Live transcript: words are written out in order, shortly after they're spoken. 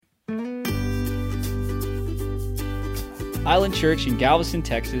Island Church in Galveston,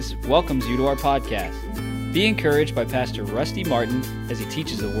 Texas welcomes you to our podcast. Be encouraged by Pastor Rusty Martin as he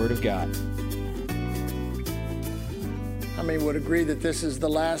teaches the Word of God. How many would agree that this is the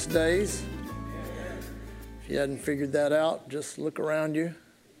last days? If you hadn't figured that out, just look around you.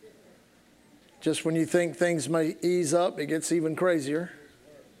 Just when you think things may ease up, it gets even crazier.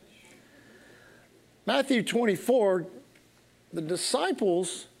 Matthew 24, the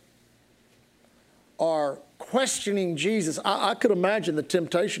disciples are questioning Jesus. I could imagine the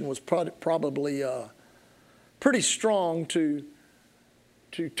temptation was probably pretty strong to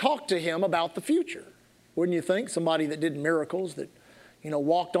talk to him about the future. Wouldn't you think? Somebody that did miracles, that,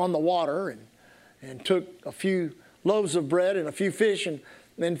 walked on the water and took a few loaves of bread and a few fish and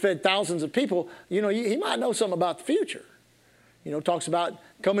then fed thousands of people. He might know something about the future. Talks about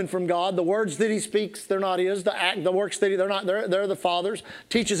coming from God. The words that he speaks, they're not his. The works that they're the Father's.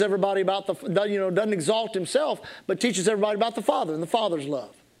 Teaches everybody about doesn't exalt himself, but teaches everybody about the Father and the Father's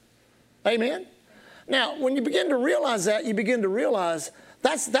love. Amen? Now, when you begin to realize that, you begin to realize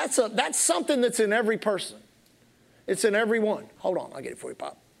that's something that's in every person. It's in every one. Hold on, I'll get it for you,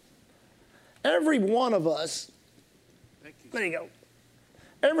 Pop. Every one of us, there you go.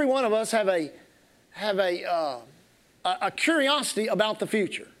 Every one of us have a curiosity about the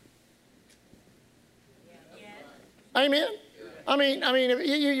future. Amen? I mean,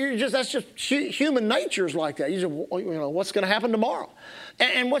 that's just human nature is like that. You just, what's going to happen tomorrow?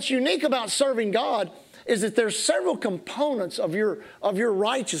 And what's unique about serving God is that there's several components of your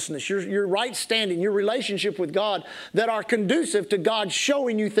righteousness, your right standing, your relationship with God that are conducive to God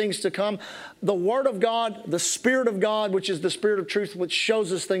showing you things to come. The Word of God, the Spirit of God, which is the Spirit of truth, which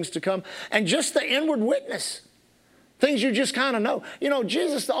shows us things to come, and just the inward witness. Things you just kind of know.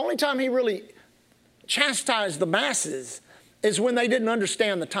 Jesus, the only time he really chastised the masses is when they didn't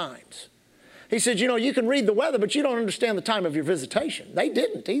understand the times. He said, you can read the weather, but you don't understand the time of your visitation. They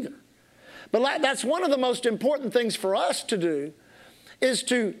didn't either. But that's one of the most important things for us to do is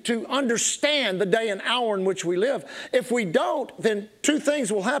to understand the day and hour in which we live. If we don't, then two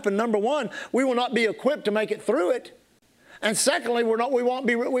things will happen. Number one, we will not be equipped to make it through it. And secondly, we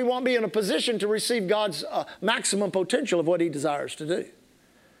won't be in a position to receive God's maximum potential of what he desires to do.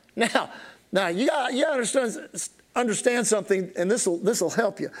 Now you understand something, and this will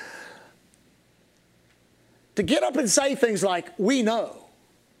help you. To get up and say things like, we know.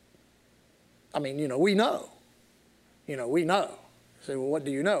 I mean, we know. We know. Say, well, what do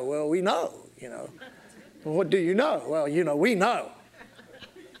you know? Well, we know, Well, what do you know? Well, we know.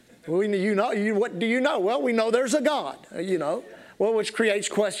 What do you know? Well, we know there's a God, Well, which creates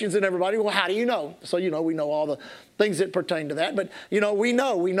questions in everybody. Well, how do you know? So, we know all the things that pertain to that. But, we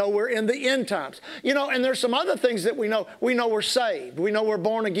know we're in the end times. And there's some other things that we know. We know we're saved. We know we're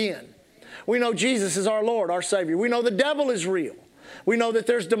born again. We know Jesus is our Lord, our Savior. We know the devil is real. We know that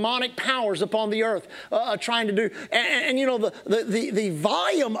there's demonic powers upon the earth trying to do. And the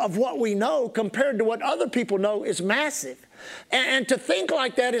volume of what we know compared to what other people know is massive. And to think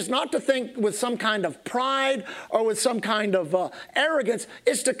like that is not to think with some kind of pride or with some kind of arrogance.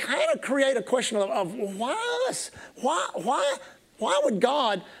 It's to kind of create a question of why us? Why would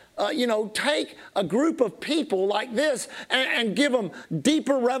God take a group of people like this and give them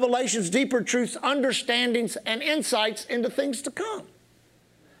deeper revelations, deeper truths, understandings, and insights into things to come?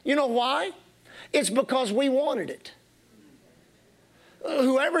 You know why? It's because we wanted it.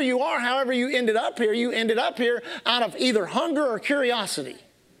 Whoever you are, however you ended up here out of either hunger or curiosity.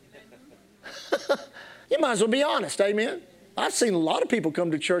 You might as well be honest, amen? I've seen a lot of people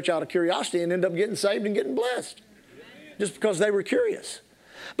come to church out of curiosity and end up getting saved and getting blessed just because they were curious.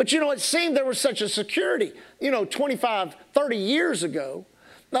 But it seemed there was such a security, 25, 30 years ago,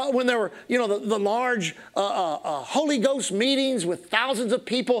 when there were, the large Holy Ghost meetings with thousands of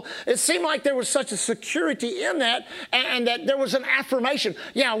people. It seemed like there was such a security in that and that there was an affirmation.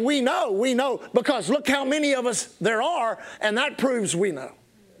 Yeah, we know, because look how many of us there are, and that proves we know.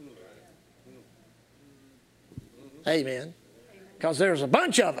 Amen. Because there's a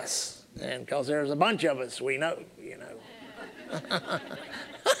bunch of us, and because there's a bunch of us, we know,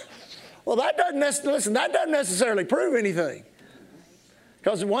 Well, that doesn't necessarily prove anything.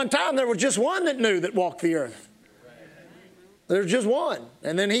 Because at one time there was just one that knew that walked the earth. There's just one.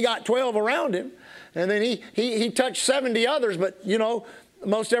 And then he got 12 around him. And then he touched 70 others. But,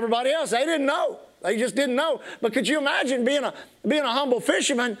 most everybody else, they didn't know. They just didn't know. But could you imagine being a humble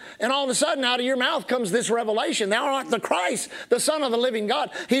fisherman and all of a sudden out of your mouth comes this revelation? Thou art the Christ, the Son of the living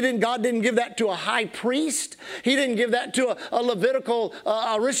God. God didn't give that to a high priest. He didn't give that to a Levitical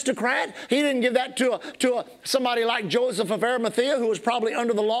aristocrat. He didn't give that to somebody like Joseph of Arimathea, who was probably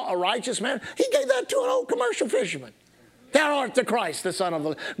under the law a righteous man. He gave that to an old commercial fisherman. Thou art the Christ, the Son of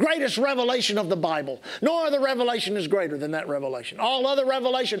the greatest revelation of the Bible. No other revelation is greater than that revelation. All other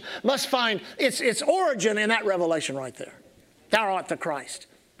revelation must find its origin in that revelation right there. Thou art the Christ,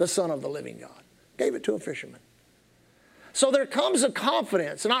 the Son of the living God. Gave it to a fisherman. So there comes a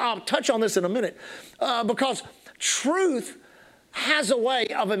confidence, and I'll touch on this in a minute, because truth has a way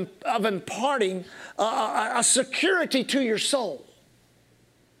of imparting a security to your soul.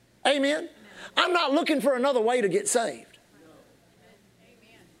 Amen? I'm not looking for another way to get saved.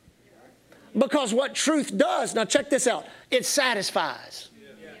 Because what truth does, now check this out, it satisfies.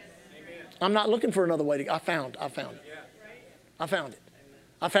 I'm not looking for another way to, I found it. I found it.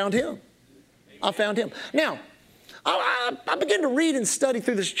 I found Him. I found Him. Now, I began to read and study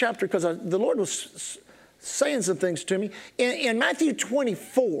through this chapter because the Lord was saying some things to me. In Matthew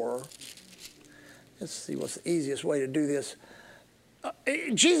 24, let's see what's the easiest way to do this.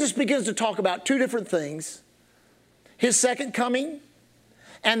 Jesus begins to talk about two different things. His second coming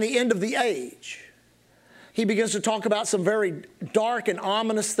and the end of the age. He begins to talk about some very dark and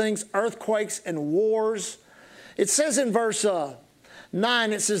ominous things, earthquakes and wars. It says in verse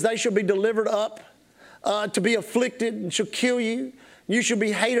 9, it says, they shall be delivered up to be afflicted and shall kill you. You shall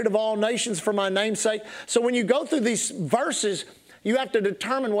be hated of all nations for my name's sake. So when you go through these verses, you have to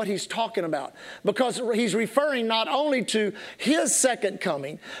determine what he's talking about, because he's referring not only to his second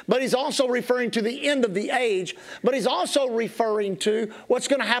coming, but he's also referring to the end of the age, but he's also referring to what's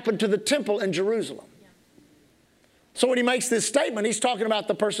going to happen to the temple in Jerusalem. So when he makes this statement, he's talking about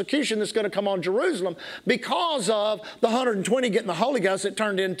the persecution that's going to come on Jerusalem because of the 120 getting the Holy Ghost that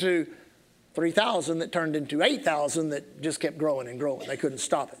turned into 3,000, that turned into 8,000, that just kept growing and growing. They couldn't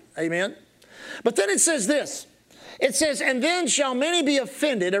stop it. Amen? But then it says this. It says, and then shall many be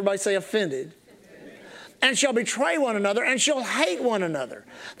offended. Everybody say offended. And shall betray one another and shall hate one another.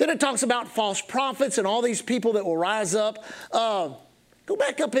 Then it talks about false prophets and all these people that will rise up. Go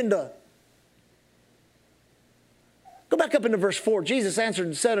back up into verse 4. Jesus answered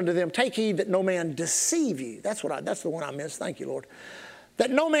and said unto them, take heed that no man deceive you. That's the one I missed. Thank you, Lord.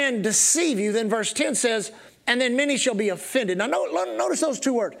 That no man deceive you. Then verse 10 says, and then many shall be offended. Now notice those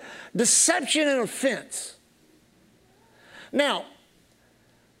two words, deception and offense. Now,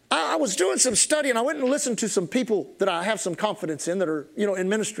 I was doing some study and I went and listened to some people that I have some confidence in that are, in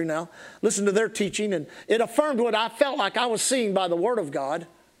ministry now. Listened to their teaching, and it affirmed what I felt like I was seeing by the Word of God.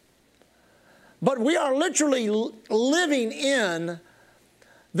 But we are literally living in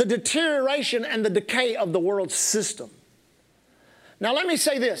the deterioration and the decay of the world system. Now, let me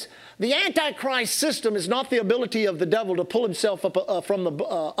say this. The Antichrist system is not the ability of the devil to pull himself up from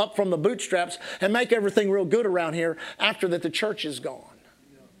the bootstraps and make everything real good around here after that the church is gone.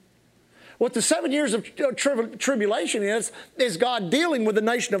 What the 7 years of tribulation is God dealing with the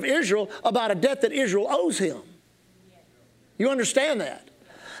nation of Israel about a debt that Israel owes him. You understand that?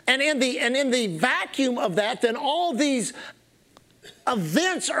 And in the vacuum of that, then all these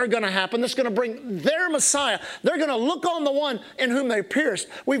events are going to happen that's going to bring their Messiah. They're going to look on the one in whom they pierced.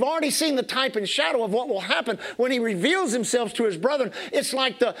 We've already seen the type and shadow of what will happen when he reveals himself to his brethren. It's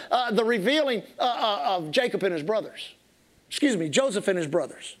like the revealing of Jacob and his brothers. Joseph and his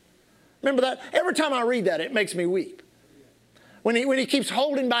brothers. Remember that? Every time I read that, it makes me weep. When he keeps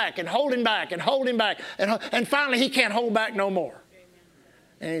holding back and holding back and holding back, and finally he can't hold back no more.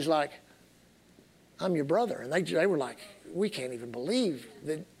 And he's like, I'm your brother. And they were like, we can't even believe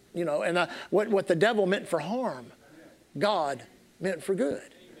that, and what the devil meant for harm, God meant for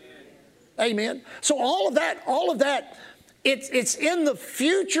good. Amen. So all of that, it's in the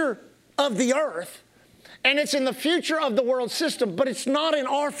future of the earth, and it's in the future of the world system, but it's not in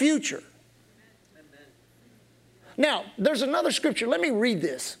our future. Now, there's another scripture. Let me read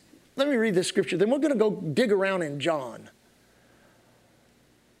this. Let me read this scripture. Then we're going to go dig around in John.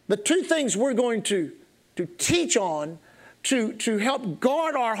 The two things we're going to teach on to help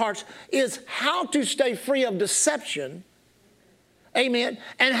guard our hearts is how to stay free of deception, amen,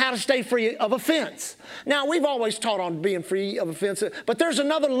 and how to stay free of offense. Now, we've always taught on being free of offense, but there's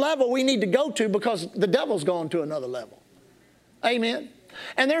another level we need to go to because the devil's gone to another level. Amen.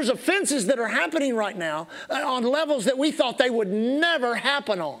 And there's offenses that are happening right now on levels that we thought they would never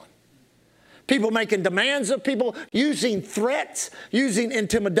happen on. People making demands of people, using threats, using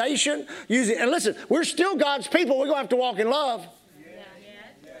intimidation, and listen, we're still God's people. We're going to have to walk in love.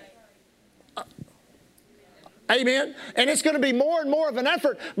 Amen. And it's going to be more and more of an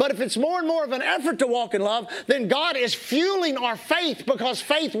effort. But if it's more and more of an effort to walk in love, then God is fueling our faith, because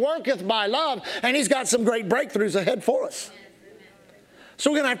faith worketh by love. And He's got some great breakthroughs ahead for us. So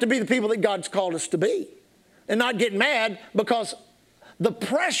we're going to have to be the people that God's called us to be, and not get mad because the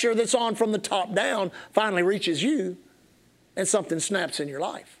pressure that's on from the top down finally reaches you and something snaps in your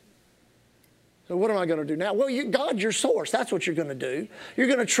life. So what am I going to do now? Well, God's your source. That's what you're going to do. You're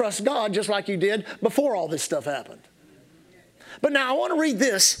going to trust God just like you did before all this stuff happened. But now I want to read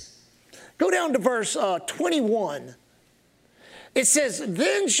this. Go down to verse 21. It says,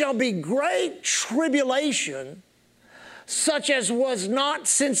 then shall be great tribulation, such as was not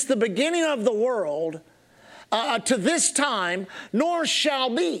since the beginning of the world to this time, nor shall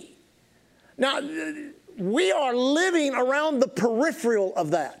be. Now, we are living around the peripheral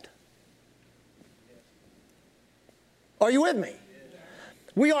of that. Are you with me?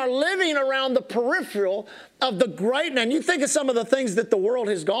 We are living around the peripheral of the great, and you think of some of the things that the world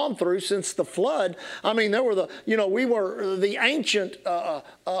has gone through since the flood. I mean, there were we were the ancient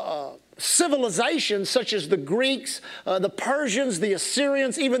civilizations such as the Greeks, the Persians, the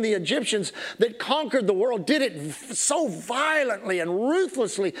Assyrians, even the Egyptians that conquered the world, did it so violently and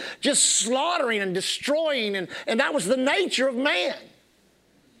ruthlessly, just slaughtering and destroying, and that was the nature of man.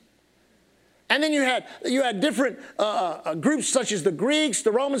 And then you had different groups such as the Greeks,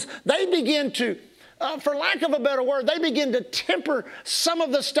 the Romans. They begin to, for lack of a better word, they begin to temper some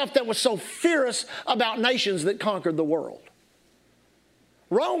of the stuff that was so fierce about nations that conquered the world.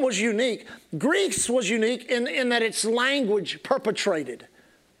 Rome was unique. Greece was unique in that its language perpetrated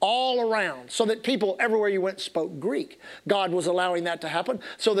all around, so that people everywhere you went spoke Greek. God was allowing that to happen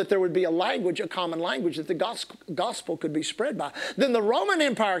so that there would be a language, a common language that the gospel could be spread by. Then the Roman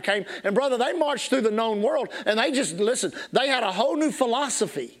Empire came, and brother, they marched through the known world, and they had a whole new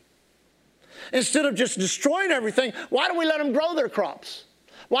philosophy. Instead of just destroying everything, why don't we let them grow their crops?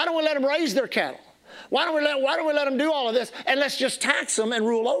 Why don't we let them raise their cattle? Why don't we let them do all of this, and let's just tax them and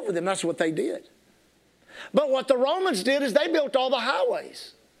rule over them? That's what they did. But what the Romans did is they built all the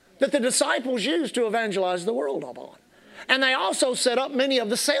highways that the disciples used to evangelize the world upon. And they also set up many of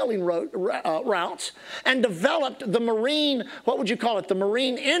the sailing routes and developed the marine, what would you call it, the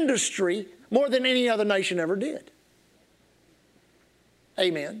marine industry more than any other nation ever did.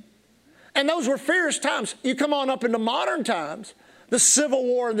 Amen. And those were fierce times. You come on up into modern times, the Civil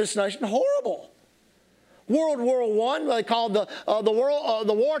War in this nation, horrible. World War I, they called the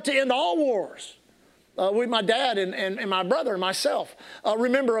war to end all wars. My dad and my brother and myself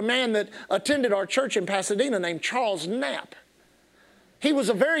remember a man that attended our church in Pasadena named Charles Knapp. He was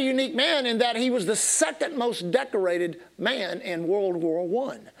a very unique man in that he was the second most decorated man in World War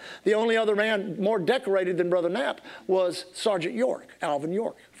I. The only other man more decorated than Brother Knapp was Sergeant York, Alvin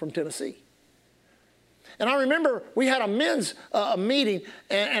York from Tennessee. And I remember we had a men's meeting,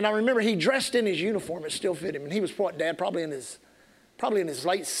 and I remember he dressed in his uniform. It still fit him. And he was, what, Dad, probably in his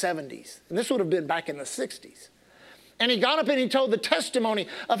late 70s. And this would have been back in the 60s. And he got up and he told the testimony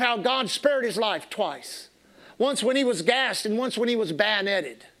of how God spared his life twice. Once when he was gassed and once when he was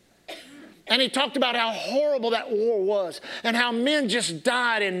bayoneted. And he talked about how horrible that war was and how men just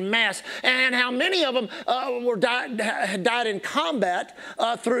died in mass and how many of them had died in combat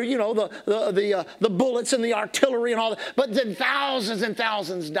through, the bullets and the artillery and all that. But then thousands and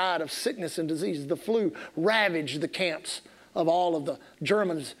thousands died of sickness and disease. The flu ravaged the camps of all of the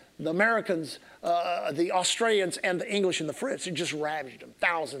Germans, the Americans, the Australians, and the English and the French. It just ravaged them.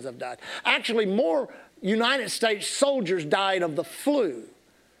 Thousands have died. Actually, more United States soldiers died of the flu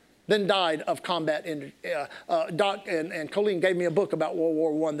than died of combat. Doc and Colleen gave me a book about World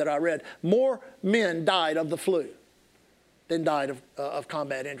War I that I read. More men died of the flu than died of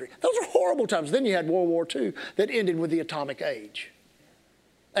combat injury. Those are horrible times. Then you had World War II that ended with the atomic age.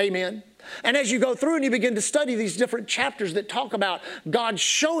 Amen. And as you go through and you begin to study these different chapters that talk about God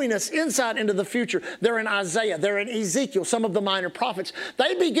showing us insight into the future, they're in Isaiah, they're in Ezekiel, some of the minor prophets.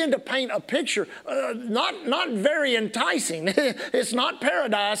 They begin to paint a picture, not very enticing. It's not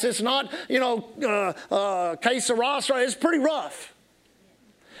paradise. It's not, que sera, it's pretty rough.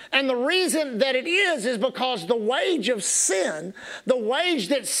 And the reason that it is because the wage of sin, the wage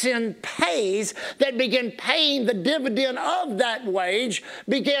that sin pays, that began paying the dividend of that wage,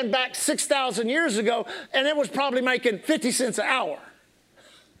 began back 6,000 years ago, and it was probably making 50 cents an hour.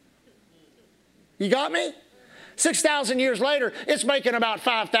 You got me? 6,000 years later, it's making about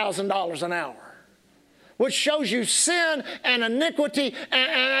 $5,000 an hour. Which shows you sin and iniquity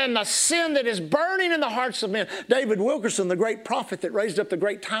and the sin that is burning in the hearts of men. David Wilkerson, the great prophet that raised up the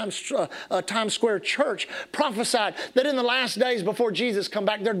great Times Square church, prophesied that in the last days before Jesus come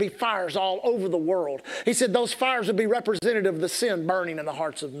back, there'd be fires all over the world. He said those fires would be representative of the sin burning in the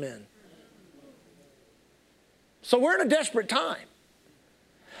hearts of men. So we're in a desperate time.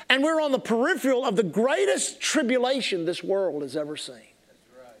 And we're on the peripheral of the greatest tribulation this world has ever seen.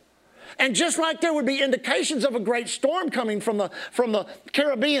 And just like there would be indications of a great storm coming from the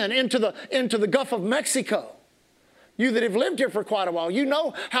Caribbean into the Gulf of Mexico, You that have lived here for quite a while, you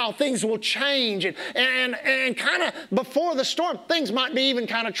know how things will change. And kind of before the storm, things might be even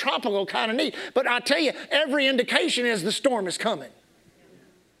kind of tropical, kind of neat. But I tell you, every indication is the storm is coming.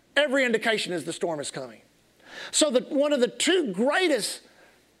 Every indication is the storm is coming. So one of the two greatest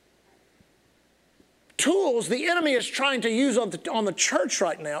tools the enemy is trying to use on the church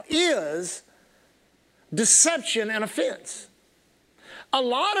right now is deception and offense. A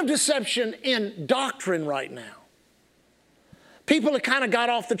lot of deception in doctrine right now. People have kind of got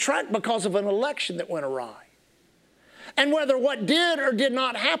off the track because of an election that went awry. And whether what did or did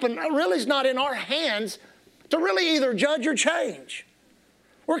not happen really is not in our hands to really either judge or change.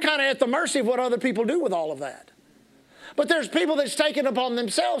 We're kind of at the mercy of what other people do with all of that. But there's people that's taken upon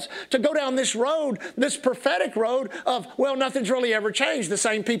themselves to go down this road, this prophetic road of, well, nothing's really ever changed. The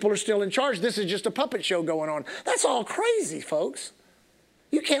same people are still in charge. This is just a puppet show going on. That's all crazy, folks.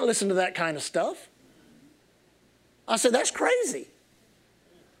 You can't listen to that kind of stuff. I said, that's crazy.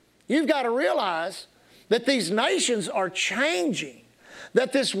 You've got to realize that these nations are changing,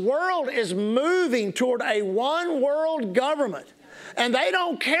 that this world is moving toward a one-world government, and they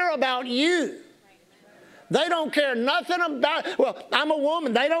don't care about you. They don't care nothing about, well, I'm a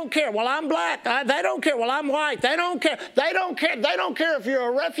woman. They don't care. Well, I'm black. They don't care. Well, I'm white. They don't care. They don't care. They don't care if you're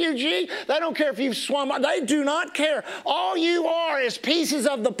a refugee. They don't care if you've swum. They do not care. All you are is pieces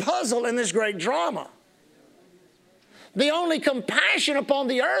of the puzzle in this great drama. The only compassion upon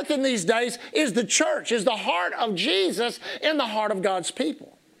the earth in these days is the church, is the heart of Jesus in the heart of God's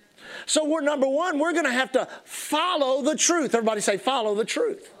people. So we're number one, we're going to have to follow the truth. Everybody say, follow the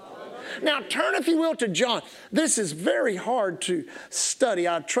truth. Now, turn, if you will, to John. This is very hard to study.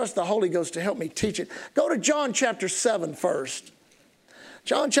 I trust the Holy Ghost to help me teach it. Go to John chapter 7 first.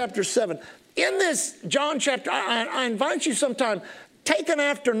 John chapter 7. In this John chapter, I invite you sometime, take an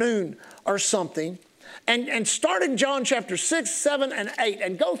afternoon or something and start in John chapter 6, 7, and 8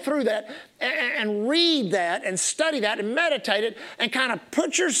 and go through that and read that and study that and meditate it and kind of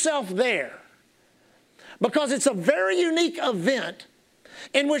put yourself there. Because it's a very unique event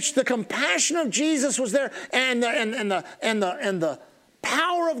in which the compassion of Jesus was there and the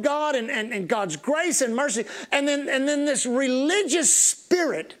power of God and God's grace and mercy, and then this religious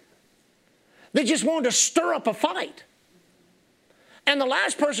spirit that just wanted to stir up a fight. And the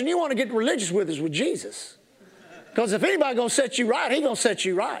last person you want to get religious with is with Jesus. Because if anybody's going to set you right, he's going to set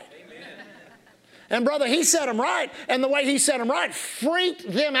you right. Amen. And brother, he set them right, and the way he set them right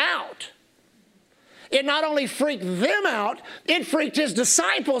freaked them out. It not only freaked them out, it freaked his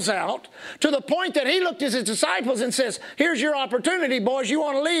disciples out to the point that he looked at his disciples and says, here's your opportunity, boys. You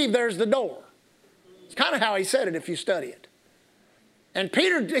want to leave, there's the door. It's kind of how he said it if you study it. And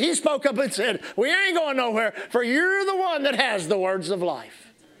Peter, he spoke up and said, we ain't going nowhere, for you're the one that has the words of life.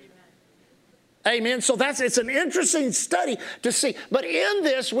 Amen. So it's an interesting study to see. But in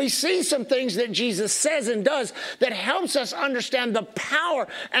this, we see some things that Jesus says and does that helps us understand the power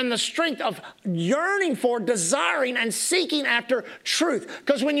and the strength of yearning for, desiring, and seeking after truth.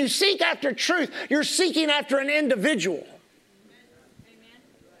 Because when you seek after truth, you're seeking after an individual.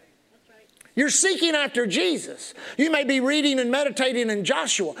 You're seeking after Jesus. You may be reading and meditating in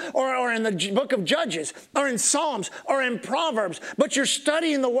Joshua or in the book of Judges or in Psalms or in Proverbs, but you're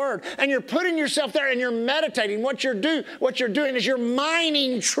studying the Word and you're putting yourself there and you're meditating. What you're doing is you're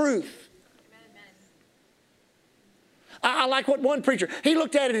mining truth. I like what one preacher, he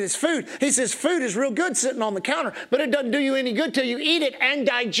looked at it as food. He says food is real good sitting on the counter, but it doesn't do you any good till you eat it and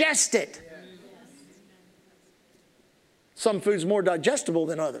digest it. Some food's more digestible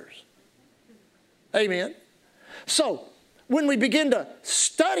than others. Amen. So, when we begin to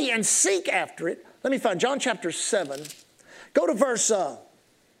study and seek after it, let me find John chapter 7. Go to verse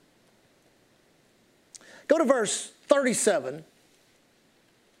 37.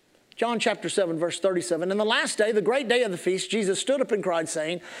 John chapter 7, verse 37. In the last day, the great day of the feast, Jesus stood up and cried,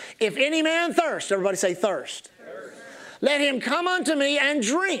 saying, if any man thirst, everybody say thirst. Let him come unto me and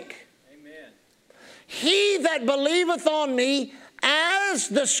drink. Amen. He that believeth on me, as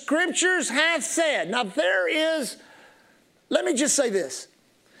the Scriptures hath said. Now let me just say this.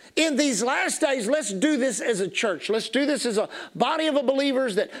 In these last days, let's do this as a church. Let's do this as a body of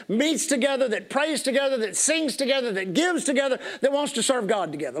believers that meets together, that prays together, that sings together, that gives together, that wants to serve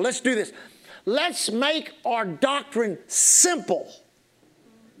God together. Let's do this. Let's make our doctrine simple.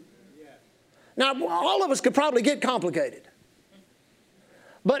 Now, all of us could probably get complicated.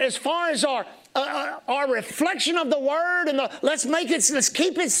 But as far as our reflection of the Word, let's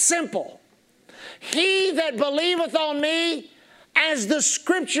keep it simple. He that believeth on me, as the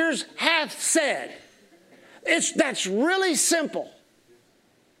Scriptures hath said. That's really simple.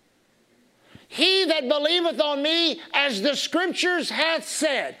 he that believeth on me, as the Scriptures hath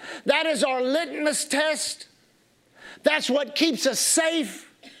said. That is our litmus test. That's what keeps us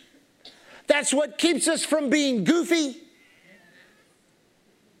safe. That's what keeps us from being goofy.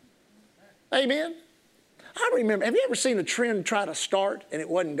 Amen. I remember, have you ever seen a trend try to start and it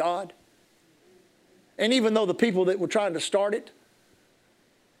wasn't God? And even though the people that were trying to start it,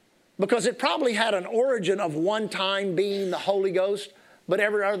 because it probably had an origin of one time being the Holy Ghost, but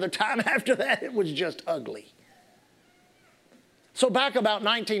every other time after that it was just ugly. So back about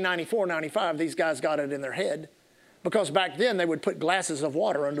 1994, 95, these guys got it in their head, because back then they would put glasses of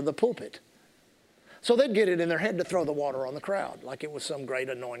water under the pulpit. So they'd get it in their head to throw the water on the crowd like it was some great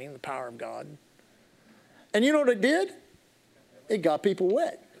anointing, the power of God. And you know what it did? It got people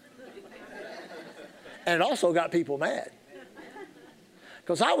wet. And it also got people mad.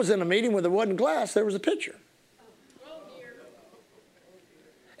 Because I was in a meeting where there wasn't glass, there was a pitcher.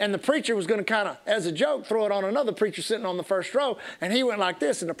 And the preacher was going to kind of, as a joke, throw it on another preacher sitting on the first row. And he went like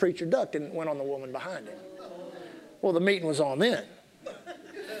this, and the preacher ducked and went on the woman behind him. Well, the meeting was on then.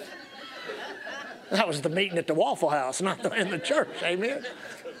 That was the meeting at the Waffle House, not in the church. Amen.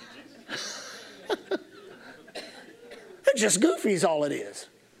 It's just goofy is all it is.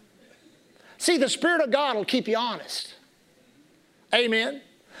 See, the Spirit of God will keep you honest. Amen.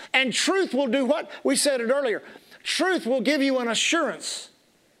 And truth will do what? We said it earlier. Truth will give you an assurance.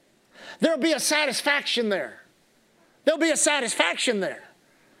 There'll be a satisfaction there. There'll be a satisfaction there.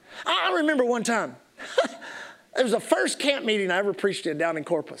 I remember one time, it was the first camp meeting I ever preached in down in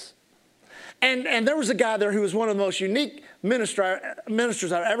Corpus. And there was a guy there who was one of the most unique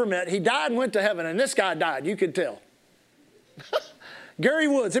ministers I've ever met. He died and went to heaven, and this guy died, you could tell. Gary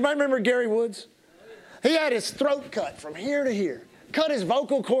Woods. Anybody remember Gary Woods? He had his throat cut from here to here. Cut his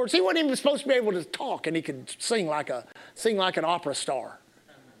vocal cords. He wasn't even supposed to be able to talk, and he could sing like an opera star.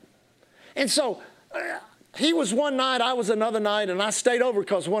 And so he was one night, I was another night, and I stayed over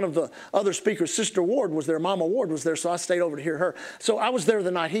because one of the other speakers, Sister Ward, was there. Mama Ward was there, so I stayed over to hear her. So I was there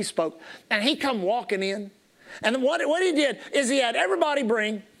the night he spoke, and he come walking in. And what he did is he had everybody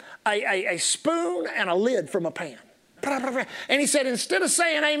bring a spoon and a lid from a pan. And he said, instead of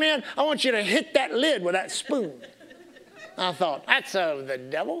saying amen, I want you to hit that lid with that spoon. I thought, that's of the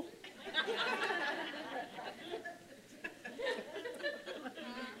devil.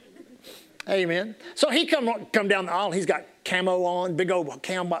 Amen. So he come down the aisle. He's got camo on, big old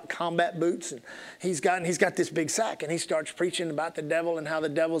combat boots, and he's got this big sack, and he starts preaching about the devil and how the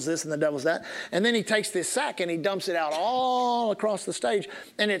devil's this and the devil's that. And then he takes this sack and he dumps it out all across the stage,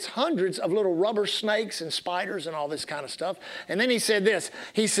 and it's hundreds of little rubber snakes and spiders and all this kind of stuff. And then he said this.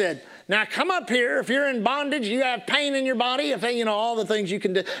 He said, now come up here. If you're in bondage, you have pain in your body, if you know all the things you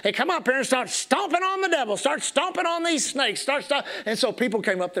can do. Hey, come up here and start stomping on the devil. Start stomping on these snakes. And so people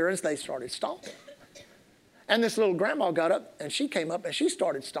came up there and they started stomping. And this little grandma got up, and she came up, and she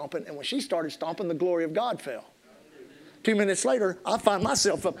started stomping. And when she started stomping, the glory of God fell. 2 minutes later, I find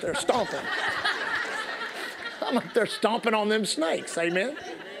myself up there stomping. I'm up there stomping on them snakes. Amen.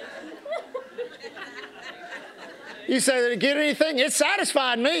 You say, did it get anything? It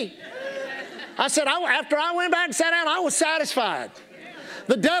satisfied me. I said, after I went back and sat down, I was satisfied.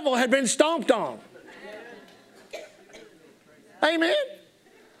 The devil had been stomped on. Amen.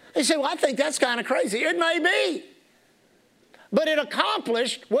 He said, well, I think that's kind of crazy. It may be. But it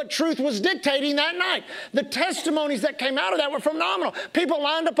accomplished what truth was dictating that night. The testimonies that came out of that were phenomenal. People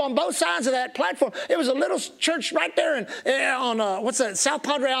lined up on both sides of that platform. It was a little church right there on South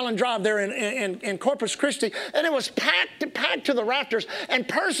Padre Island Drive there in Corpus Christi. And it was packed to the rafters. And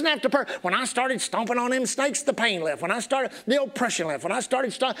person after person, when I started stomping on them snakes, the pain left. When I started, the oppression left. When I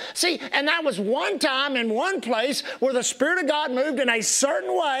started stomping. See, and that was one time in one place where the Spirit of God moved in a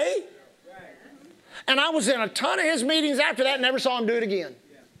certain way. And I was in a ton of his meetings after that and never saw him do it again.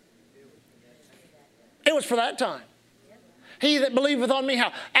 It was for that time. He that believeth on me,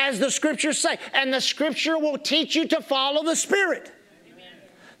 how? As the Scriptures say. And the Scripture will teach you to follow the Spirit.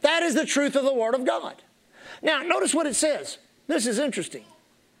 That is the truth of the Word of God. Now, notice what it says. This is interesting.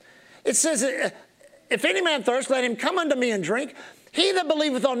 It says, if any man thirst, let him come unto me and drink. He that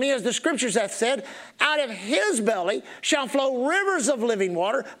believeth on me, as the Scriptures hath said, out of his belly shall flow rivers of living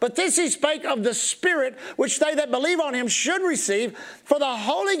water. But this he spake of the Spirit, which they that believe on him should receive. For the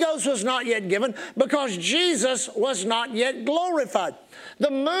Holy Ghost was not yet given, because Jesus was not yet glorified.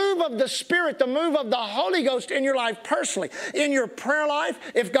 The move of the Spirit, the move of the Holy Ghost in your life personally, in your prayer life,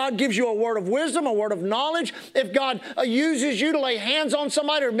 if God gives you a word of wisdom, a word of knowledge, if God uses you to lay hands on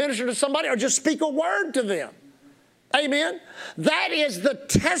somebody or minister to somebody or just speak a word to them. Amen? That is the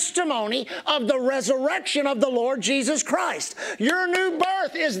testimony of the resurrection of the Lord Jesus Christ. Your new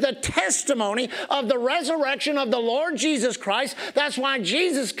birth is the testimony of the resurrection of the Lord Jesus Christ. That's why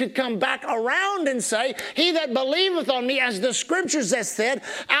Jesus could come back around and say, he that believeth on me, as the scriptures have said,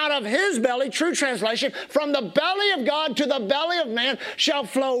 out of his belly, true translation, from the belly of God to the belly of man shall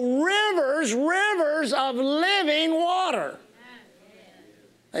flow rivers, rivers of living water.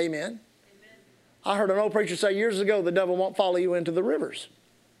 Amen. I heard an old preacher say years ago, the devil won't follow you into the rivers.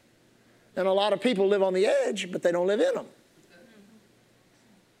 And a lot of people live on the edge, but they don't live in them.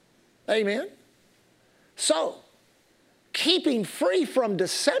 Amen. So, keeping free from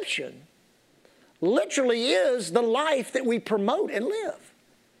deception literally is the life that we promote and live.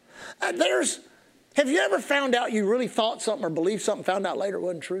 Have you ever found out you really thought something or believed something, found out later it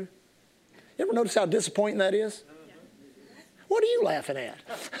wasn't true? You ever notice how disappointing that is? What are you laughing at?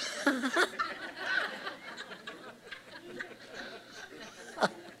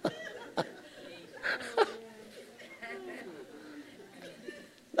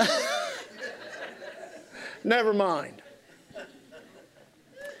 Never mind.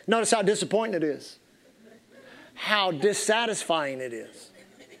 Notice how disappointing it is. How dissatisfying it is.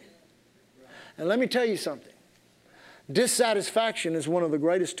 And let me tell you something. Dissatisfaction is one of the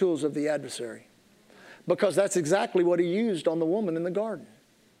greatest tools of the adversary. Because that's exactly what he used on the woman in the garden.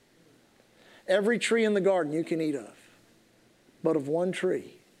 Every tree in the garden you can eat of, but of one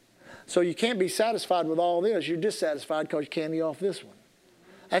tree. So you can't be satisfied with all this. You're dissatisfied because you can't eat off this one.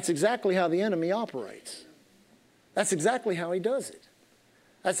 That's exactly how the enemy operates. That's exactly how he does it.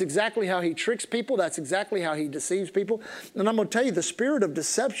 That's exactly how he tricks people. That's exactly how he deceives people. And I'm going to tell you, the spirit of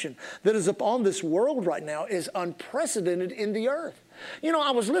deception that is upon this world right now is unprecedented in the earth. You know,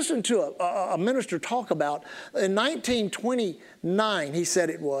 I was listening to a minister talk about, in 1929, he said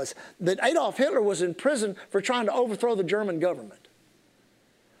it was, that Adolf Hitler was in prison for trying to overthrow the German government.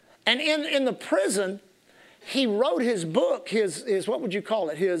 And in the prison, he wrote his book, his what would you call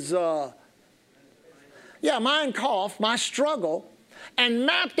it? Mein Kampf, My Struggle, and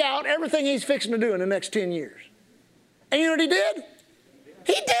mapped out everything he's fixing to do in the next 10 years. And you know what he did?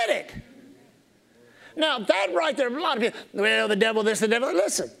 He did it. Now, that right there, a lot of people, well, the devil this, the devil.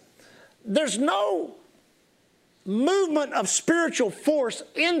 Listen, there's no movement of spiritual force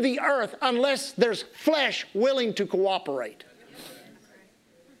in the earth unless there's flesh willing to cooperate.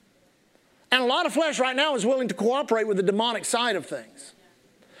 And a lot of flesh right now is willing to cooperate with the demonic side of things.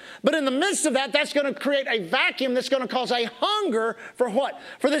 But in the midst of that, that's going to create a vacuum that's going to cause a hunger for what?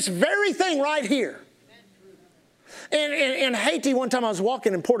 For this very thing right here. In Haiti, one time I was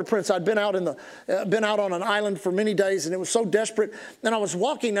walking in Port-au-Prince. I'd been out on an island for many days, and it was so desperate. And I was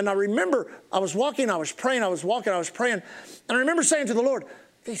walking, and I remember I was walking, I was praying, I was walking, I was praying. And I remember saying to the Lord,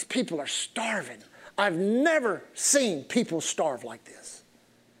 these people are starving. I've never seen people starve like this.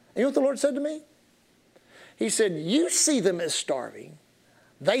 And you know what the Lord said to me? He said, you see them as starving.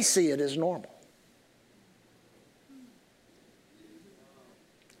 They see it as normal.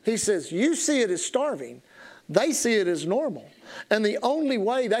 He says, you see it as starving. They see it as normal. And the only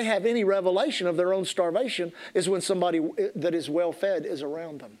way they have any revelation of their own starvation is when somebody that is well-fed is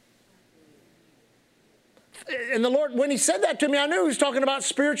around them. And the Lord, when he said that to me, I knew he was talking about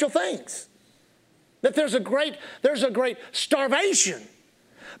spiritual things. That there's a great starvation.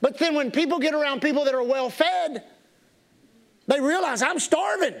 But then when people get around people that are well-fed, they realize, I'm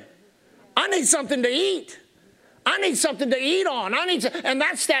starving. I need something to eat. I need something to eat on. And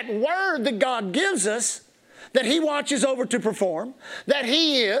that's that word that God gives us, that he watches over to perform, that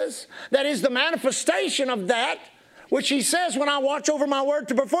is the manifestation of that, which he says, when I watch over my word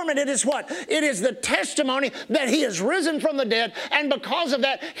to perform it, it is what? It is the testimony that he is risen from the dead, and because of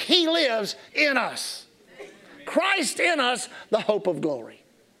that, he lives in us. Christ in us, the hope of glory.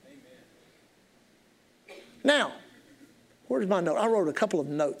 Now, where's my note? I wrote a couple of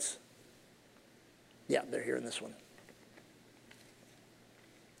notes. Yeah, they're here in this one.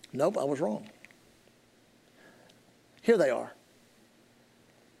 Nope, I was wrong. Here they are.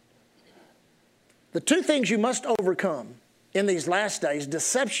 The two things you must overcome in these last days,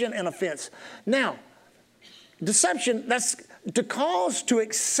 deception and offense. Now, deception, that's to cause to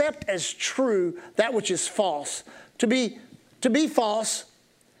accept as true that which is false, to be false,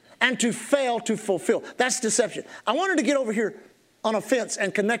 and to fail to fulfill. That's deception. I wanted to get over here on offense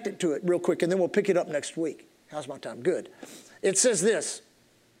and connect it to it real quick, and then we'll pick it up next week. How's my time? Good. It says this.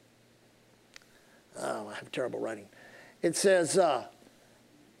 Oh, I have terrible writing. It says,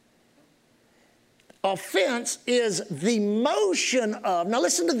 offense is the motion of, now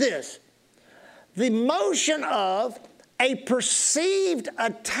listen to this, the motion of a perceived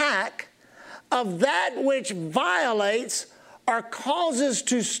attack of that which violates or causes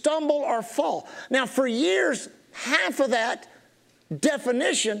to stumble or fall. Now, for years, half of that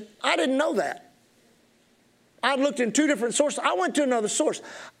definition, I didn't know that. I looked in 2 different sources. I went to another source.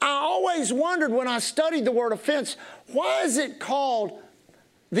 I always wondered when I studied the word offense, why is it called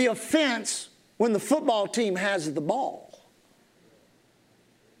the offense when the football team has the ball?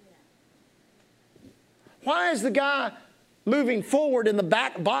 Why is the guy moving forward in the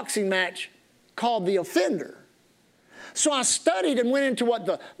back boxing match called the offender? So I studied and went into what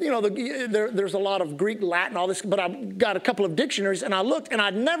there's a lot of Greek, Latin, all this, but I got a couple of dictionaries and I looked and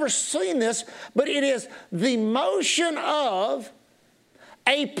I'd never seen this, but it is the motion of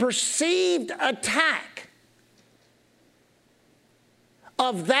a perceived attack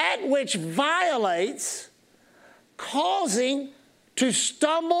of that which violates, causing to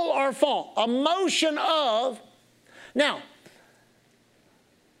stumble or fall. A motion of, now,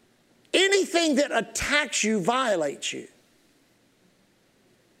 anything that attacks you violates you.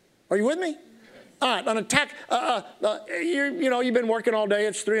 Are you with me? All right, an attack, you've been working all day,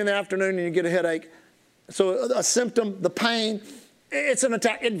 it's 3 in the afternoon and you get a headache. So a symptom, the pain, it's an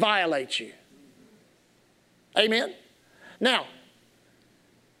attack, it violates you. Amen? Now,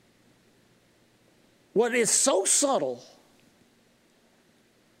 what is so subtle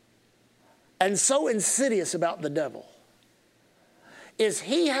and so insidious about the devil is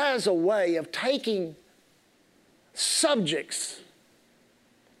he has a way of taking subjects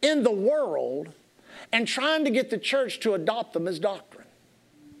in the world and trying to get the church to adopt them as doctrine.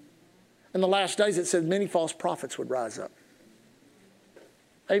 In the last days, it said many false prophets would rise up.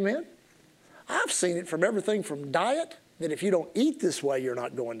 Amen? I've seen it from everything from diet, that if you don't eat this way, you're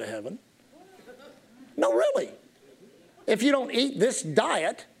not going to heaven. No, really. If you don't eat this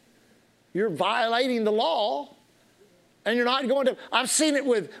diet, you're violating the law and you're not going to. I've seen it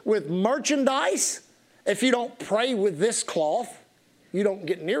with merchandise. If you don't pray with this cloth, you don't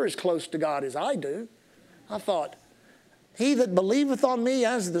get near as close to God as I do. I thought, he that believeth on me,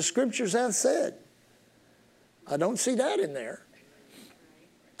 as the scriptures have said. I don't see that in there.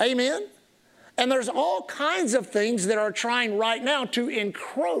 Amen? And there's all kinds of things that are trying right now to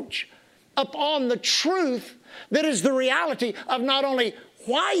encroach upon the truth that is the reality of not only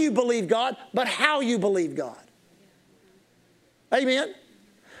why you believe God, but how you believe God. Amen?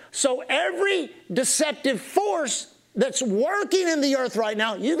 So every deceptive force that's working in the earth right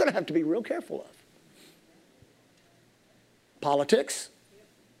now, you're going to have to be real careful of. Politics,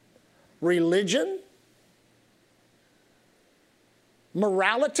 religion,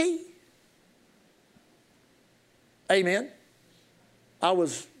 morality. Amen? I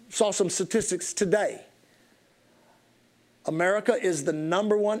saw some statistics today. America is the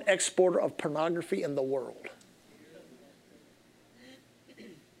 #1 exporter of pornography in the world.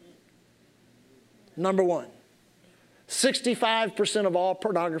 #1. 65% of all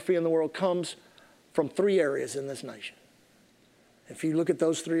pornography in the world comes from 3 areas in this nation. If you look at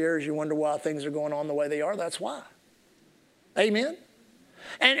those 3 areas, you wonder why things are going on the way they are. That's why. Amen?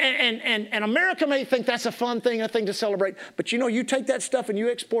 And America may think that's a fun thing, a thing to celebrate. But you take that stuff and you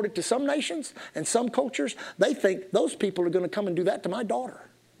export it to some nations and some cultures, they think those people are going to come and do that to my daughter.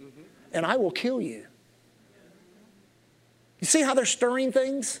 Mm-hmm. And I will kill you. You see how they're stirring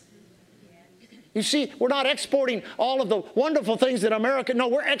things? You see, we're not exporting all of the wonderful things that America, no,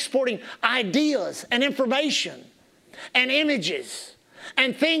 we're exporting ideas and information and images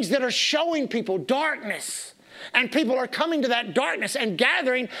and things that are showing people darkness. And people are coming to that darkness and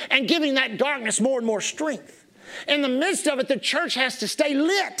gathering and giving that darkness more and more strength. In the midst of it, the church has to stay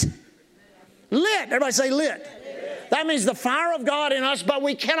lit. Lit. Everybody say lit. That means the fire of God in us, but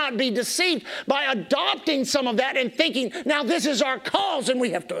we cannot be deceived by adopting some of that and thinking, now this is our cause and we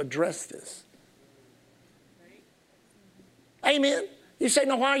have to address this. Amen. You say,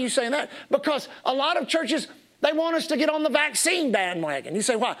 no, why are you saying that? Because a lot of churches, they want us to get on the vaccine bandwagon. You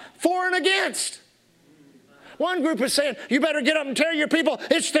say, why? For and against. One group is saying, you better get up and tell your people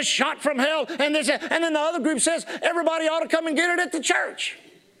it's the shot from hell. And then the other group says, everybody ought to come and get it at the church.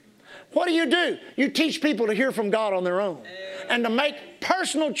 What do? You teach people to hear from God on their own and to make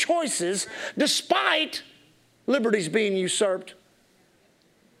personal choices despite liberties being usurped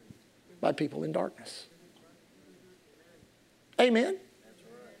by people in darkness. Amen?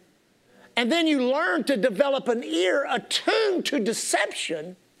 And then you learn to develop an ear attuned to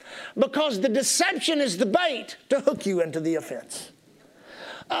deception, because the deception is the bait to hook you into the offense.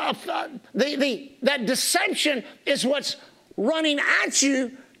 That deception is what's running at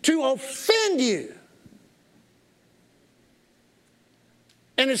you to offend you.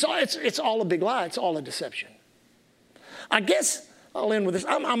 And it's all a big lie. It's all a deception. I guess I'll end with this.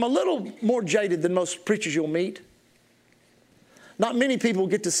 I'm a little more jaded than most preachers you'll meet. Not many people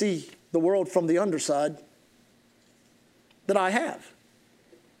get to see the world from the underside that I have.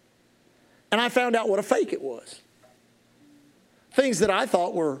 And I found out what a fake it was. Things that I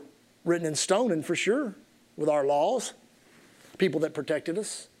thought were written in stone, and for sure, with our laws, people that protected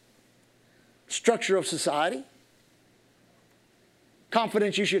us, structure of society,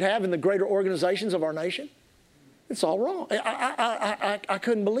 confidence you should have in the greater organizations of our nation. It's all wrong. I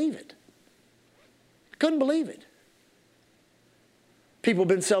couldn't believe it. Couldn't believe it. People have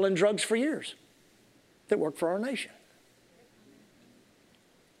been selling drugs for years that work for our nation.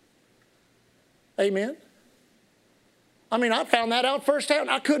 Amen. I mean, I found that out firsthand.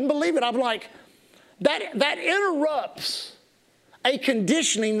 I couldn't believe it. I'm like, that interrupts a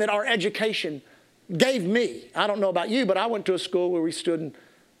conditioning that our education gave me. I don't know about you, but I went to a school where we stood and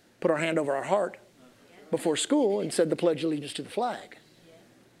put our hand over our heart before school and said the Pledge of Allegiance to the flag.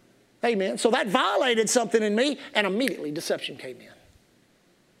 Amen. So that violated something in me, and immediately deception came in.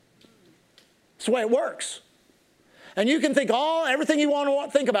 That's the way it works. And you can think everything you want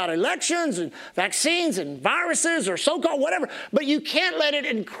to think about elections and vaccines and viruses or so-called whatever, but you can't let it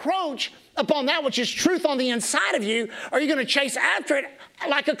encroach upon that which is truth on the inside of you, or you're going to chase after it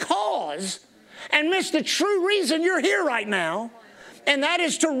like a cause and miss the true reason you're here right now. And that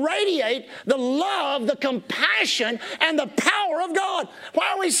is to radiate the love, the compassion, and the power of God.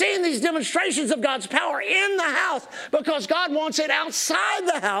 Why are we seeing these demonstrations of God's power in the house? Because God wants it outside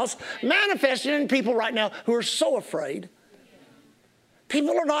the house, manifested in people right now who are so afraid.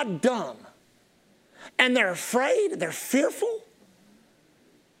 People are not dumb. And they're afraid, they're fearful.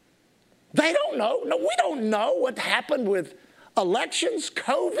 They don't know. No, we don't know what happened with elections,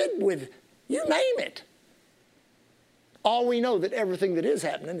 COVID, with you name it. All we know that everything that is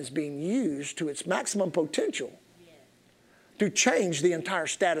happening is being used to its maximum potential to change the entire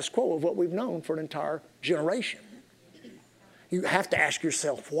status quo of what we've known for an entire generation. You have to ask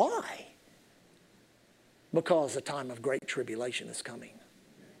yourself, why? Because the time of great tribulation is coming.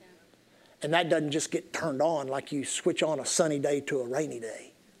 And that doesn't just get turned on like you switch on a sunny day to a rainy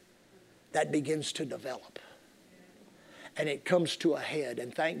day. That begins to develop. And it comes to a head.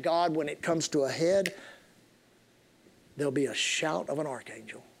 And thank God when it comes to a head, there'll be a shout of an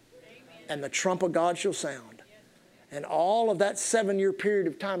archangel. Amen. And the trump of God shall sound. And all of that 7-year period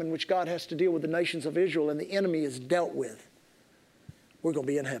of time in which God has to deal with the nations of Israel and the enemy is dealt with, we're going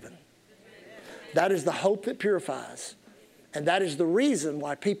to be in heaven. That is the hope that purifies. And that is the reason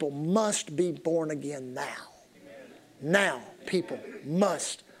why people must be born again now. Now people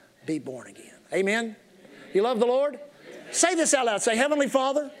must be born again. Amen? You love the Lord? Say this out loud. Say, Heavenly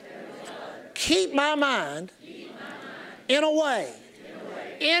Father, keep my mind in a way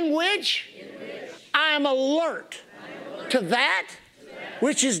in which I am alert to that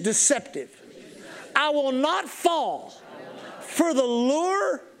which is deceptive. I will not fall for the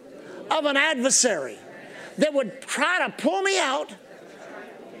lure of an adversary that would try to pull me out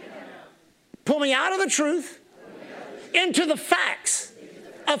of the truth into the facts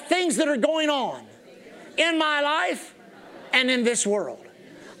of things that are going on in my life and in this world.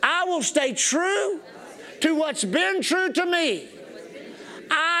 I will stay true to what's been true to me.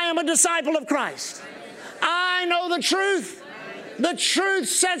 I am a disciple of Christ. I know the truth. The truth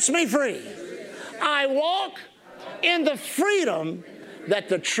sets me free. I walk in the freedom that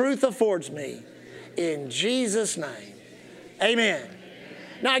the truth affords me. In Jesus' name. Amen.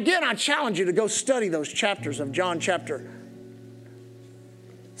 Now again, I challenge you to go study those chapters of John chapter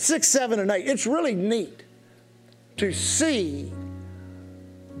 6, 7, and 8. It's really neat to see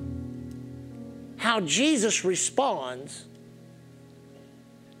how Jesus responds,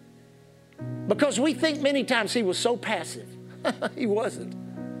 because we think many times he was so passive. He wasn't.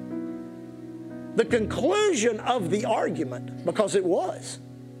 The conclusion of the argument, because it was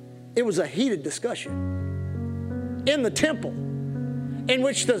a heated discussion in the temple in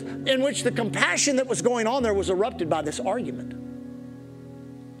which the compassion that was going on there was erupted by this argument.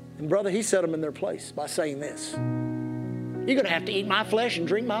 And brother, he set them in their place by saying this: you're going to have to eat my flesh and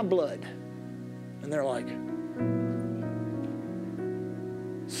drink my blood. And they're like,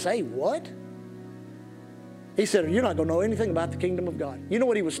 say what? He said, you're not going to know anything about the kingdom of God. You know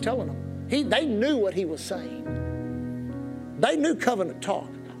what he was telling them? They knew what he was saying. They knew covenant talk.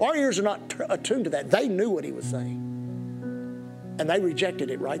 Our ears are not attuned to that. They knew what he was saying. And they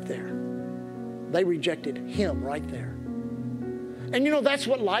rejected it right there. They rejected him right there. And you know, that's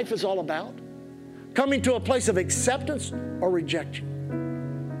what life is all about. Coming to a place of acceptance or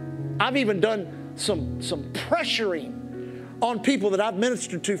rejection. I've even done some pressuring on people that I've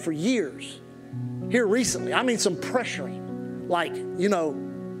ministered to for years here recently. I mean, some pressuring. like,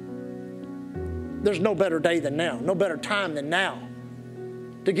 there's no better day than now, no better time than now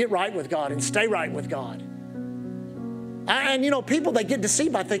to get right with God and stay right with God. And people, they get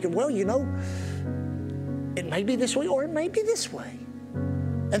deceived by thinking, well, it may be this way or it may be this way.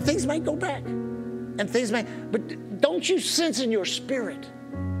 And things may go back. But don't you sense in your spirit?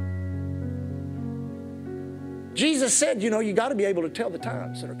 Jesus said, you got to be able to tell the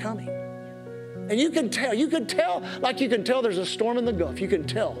times that are coming. And you can tell like you can tell there's a storm in the Gulf. You can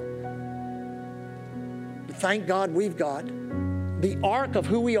tell. But thank God we've got the ark of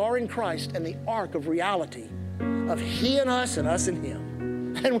who we are in Christ and the ark of reality of He and us and us and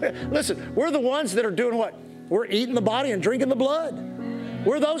Him. And we're the ones that are doing what? We're eating the body and drinking the blood.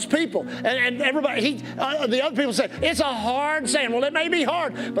 We're those people. And everybody, the other people say, it's a hard saying. Well, it may be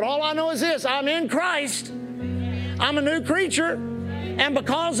hard, but all I know is this: I'm in Christ. I'm a new creature. And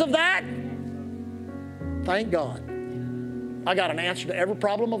because of that, thank God, I got an answer to every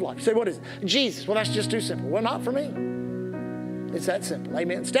problem of life. You say, what is it? Jesus. Well, that's just too simple. Well, not for me. It's that simple.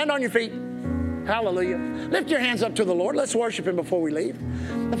 Amen. Stand on your feet. Hallelujah. Lift your hands up to the Lord. Let's worship Him before we leave.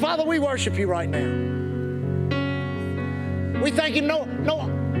 And Father, we worship You right now. We thank Him no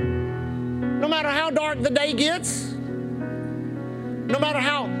matter how dark the day gets, no matter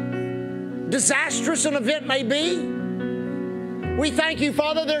how disastrous an event may be, we thank You,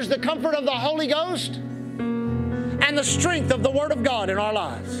 Father, there's the comfort of the Holy Ghost and the strength of the Word of God in our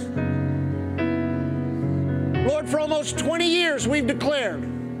lives. Lord, for almost 20 years we've declared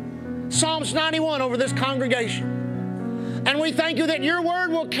Psalms 91 over this congregation. And we thank You that Your Word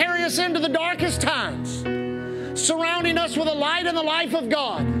will carry us into the darkest times, surrounding us with the light and the life of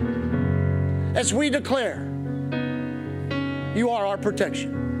God as we declare You are our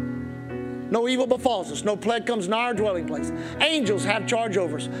protection. No evil befalls us. No plague comes nigh our dwelling place. Angels have charge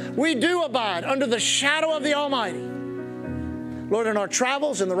over us. We do abide under the shadow of the Almighty. Lord, in our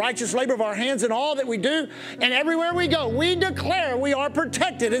travels, in the righteous labor of our hands, in all that we do, and everywhere we go, we declare we are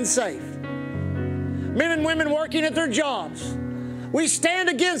protected and safe. Men and women working at their jobs, we stand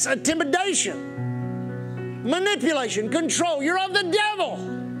against intimidation, manipulation, control. You're of the devil.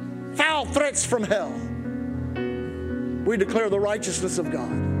 Foul threats from hell. We declare the righteousness of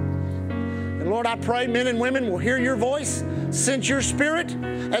God. And Lord, I pray men and women will hear Your voice, sense Your Spirit.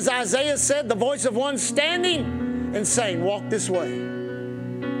 As Isaiah said, the voice of one standing and saying, walk this way.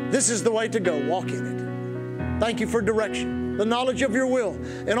 This is the way to go. Walk in it. Thank You for direction, the knowledge of Your will,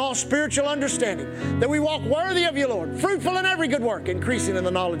 and all spiritual understanding, that we walk worthy of You, Lord, fruitful in every good work, increasing in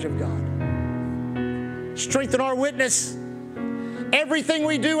the knowledge of God. Strengthen our witness. Everything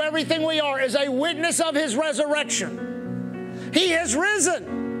we do, everything we are is a witness of His resurrection. He has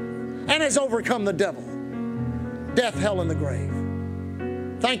risen and has overcome the devil, death, hell, and the grave.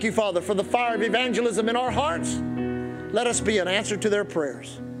 Thank You, Father, for the fire of evangelism in our hearts. Let us be an answer to their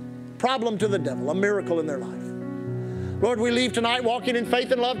prayers, problem to the devil, a miracle in their life. Lord, we leave tonight walking in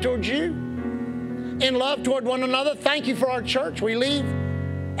faith and love towards You, in love toward one another. Thank You for our church. We leave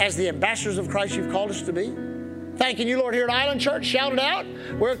as the ambassadors of Christ You've called us to be. Thanking You, Lord, here at Island Church. Shout it out.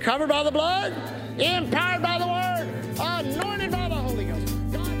 We're covered by the blood, empowered by the Word, anointed by the Holy Ghost.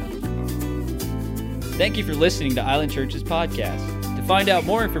 Thank you for listening to Island Church's podcast. To find out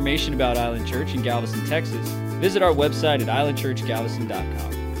more information about Island Church in Galveston, Texas, visit our website at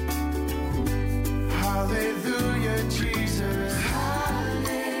islandchurchgalveston.com. Hallelujah, Jesus.